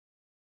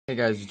Hey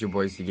guys, it's your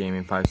boy C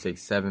Gaming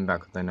 567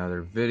 back with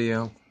another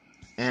video,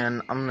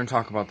 and I'm gonna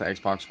talk about the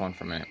Xbox One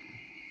for a minute.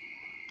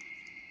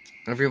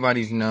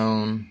 Everybody's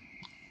known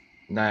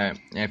that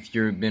if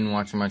you've been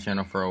watching my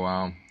channel for a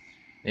while,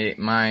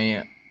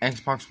 my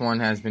Xbox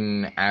One has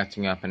been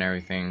acting up and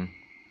everything.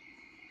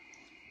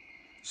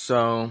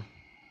 So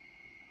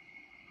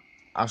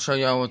I'll show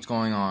y'all what's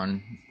going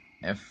on.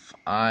 If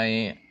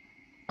I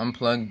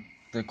unplug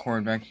the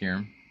cord back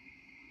here,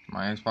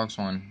 my Xbox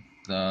One,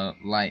 the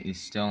light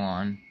is still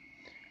on.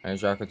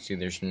 As y'all can see,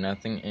 there's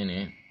nothing in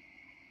it.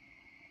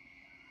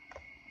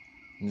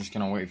 I'm just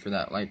gonna wait for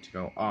that light to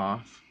go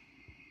off.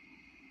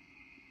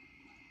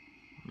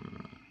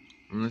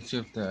 And let's see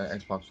if the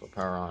Xbox will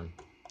power on.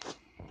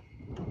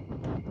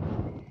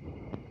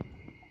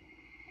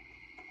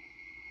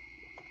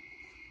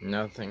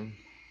 Nothing.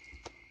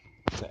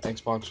 The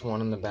Xbox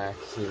One in the back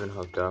is even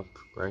hooked up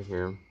right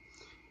here.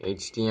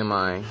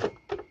 HDMI.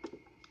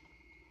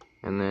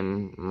 And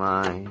then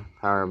my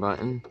power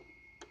button.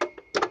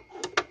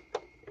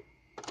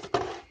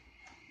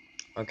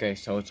 Okay,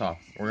 so it's off.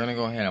 We're gonna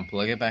go ahead and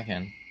plug it back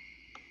in.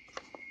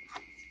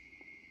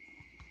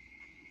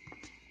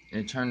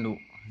 It turned,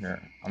 here,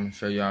 I'm gonna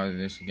show you all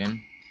this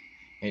again.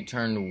 It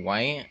turned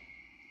white,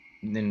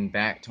 then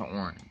back to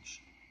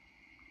orange.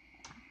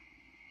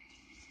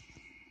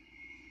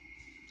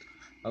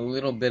 A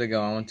little bit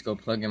ago, I went to go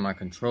plug in my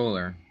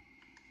controller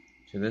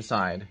to this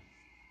side.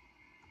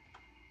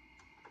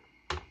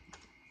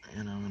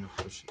 And I'm gonna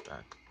push it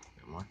back a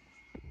bit more.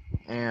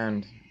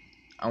 And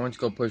I went to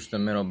go push the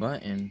middle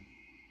button,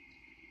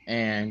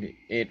 and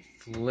it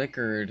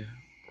flickered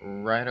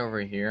right over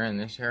here in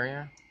this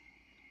area.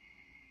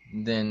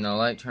 Then the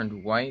light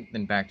turned white,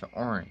 then back to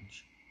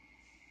orange.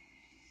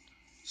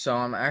 So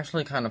I'm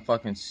actually kind of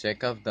fucking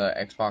sick of the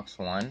Xbox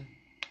One.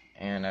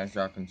 And as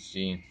y'all can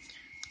see,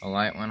 the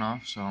light went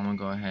off. So I'm gonna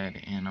go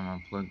ahead and I'm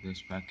gonna plug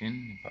this back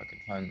in. If I can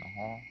find the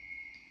hall,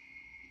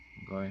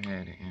 go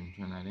ahead and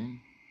turn that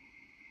in.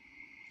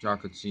 Y'all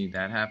could see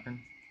that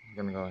happen. I'm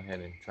gonna go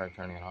ahead and try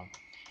turning it off.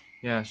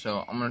 Yeah,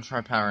 so I'm gonna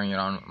try powering it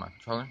on with my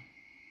controller.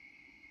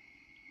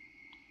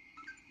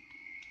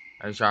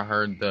 As y'all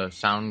heard the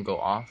sound go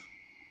off.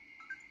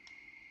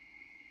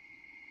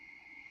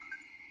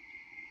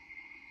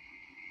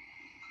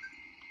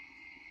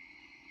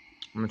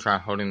 I'm gonna try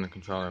holding the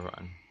controller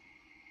button.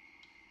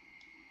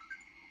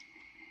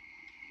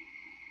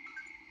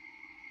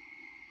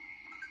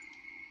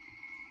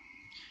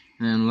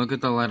 And look at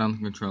the light on the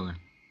controller.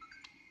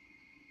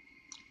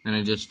 And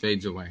it just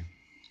fades away.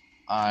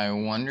 I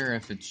wonder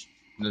if it's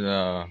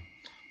the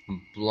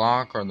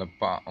block or the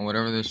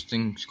whatever this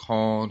thing's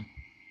called.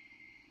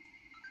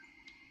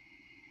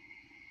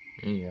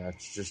 Yeah,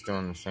 it's just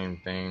doing the same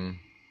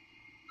thing.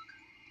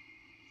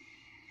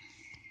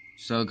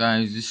 So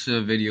guys, this is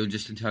a video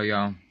just to tell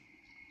y'all.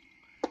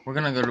 We're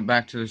gonna go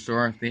back to the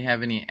store. If they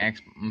have any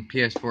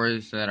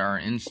PS4s that are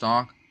in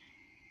stock,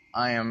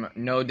 I am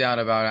no doubt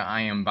about it.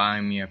 I am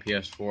buying me a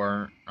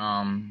PS4.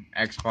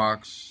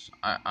 Xbox,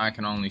 I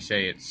can only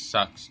say it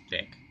sucks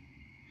dick.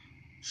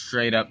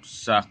 Straight up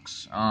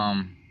sucks.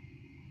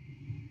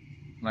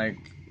 Like,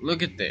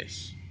 look at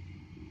this.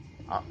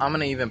 I'm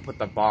gonna even put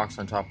the box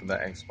on top of the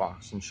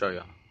Xbox and show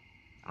y'all.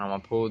 And I'm gonna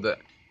pull the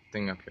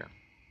thing up here.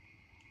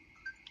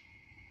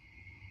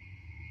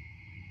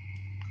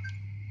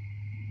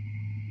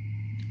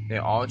 They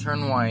all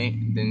turn white,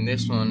 then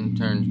this one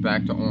turns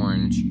back to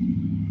orange.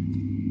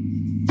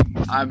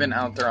 I've been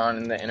out there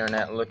on the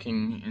internet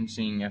looking and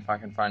seeing if I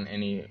can find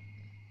any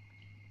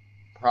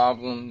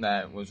problem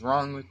that was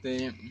wrong with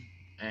it,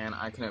 and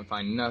I couldn't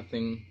find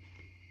nothing.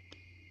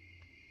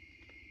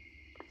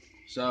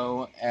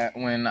 So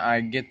when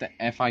I get the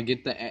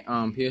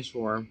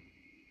PS4,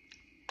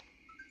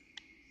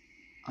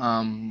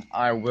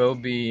 I will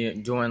be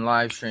doing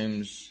live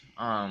streams,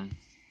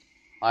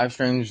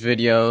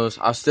 videos.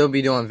 I'll still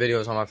be doing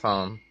videos on my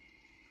phone,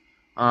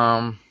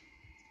 and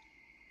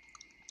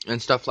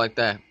stuff like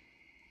that,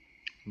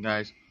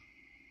 guys.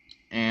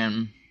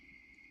 And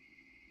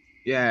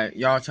yeah,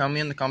 y'all tell me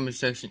in the comments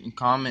section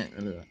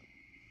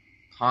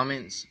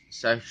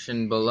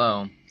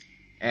below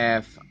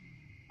if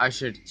I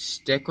should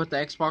stick with the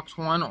Xbox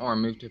One or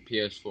move to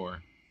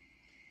PS4.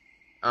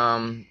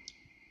 I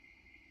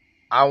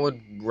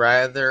would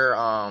rather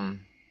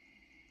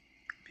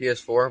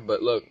PS4,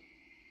 but look,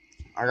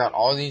 I got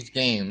all these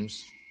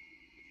games.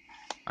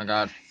 I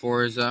got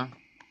Forza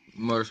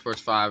Motorsports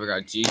 5, I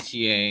got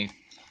GTA, I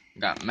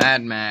got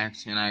Mad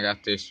Max, and I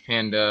got this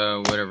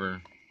Panda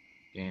whatever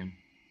game.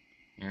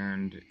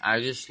 And I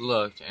just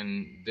looked,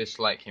 and this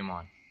light came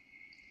on.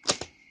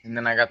 And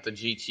then I got the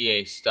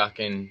GTA stuck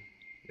in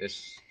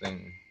this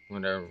thing,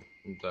 whatever,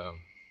 the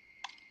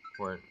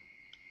port.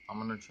 I'm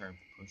gonna try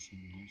pushing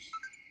this.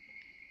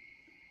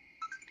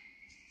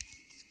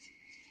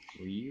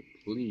 Will you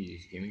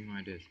please give me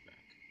my disc back?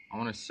 I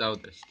want to sell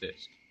this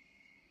disc.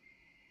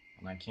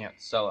 And I can't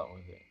sell it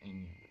with it in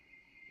here.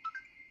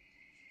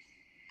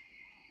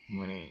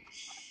 When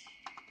it's...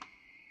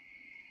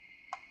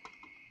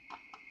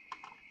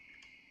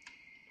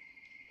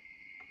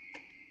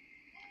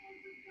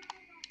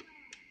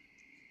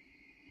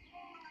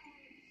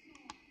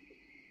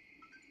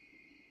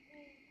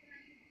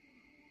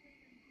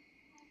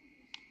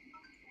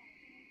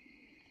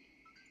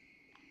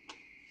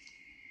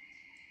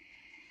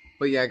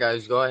 But yeah,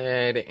 guys, go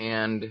ahead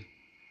and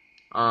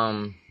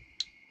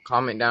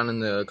comment down in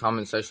the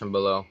comment section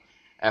below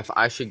if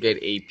I should get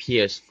a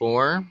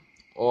PS4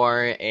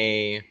 or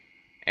a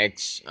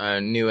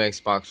new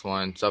Xbox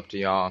One. It's up to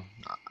y'all.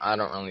 I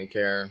don't really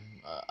care.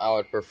 I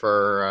would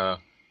prefer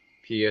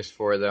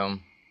PS4 though.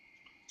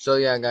 So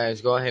yeah,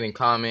 guys, go ahead and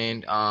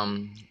comment.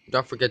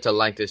 Don't forget to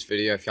like this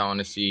video if y'all want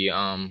to see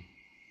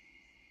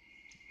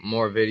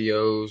more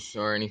videos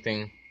or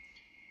anything,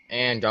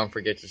 and don't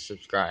forget to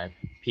subscribe.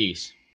 Peace.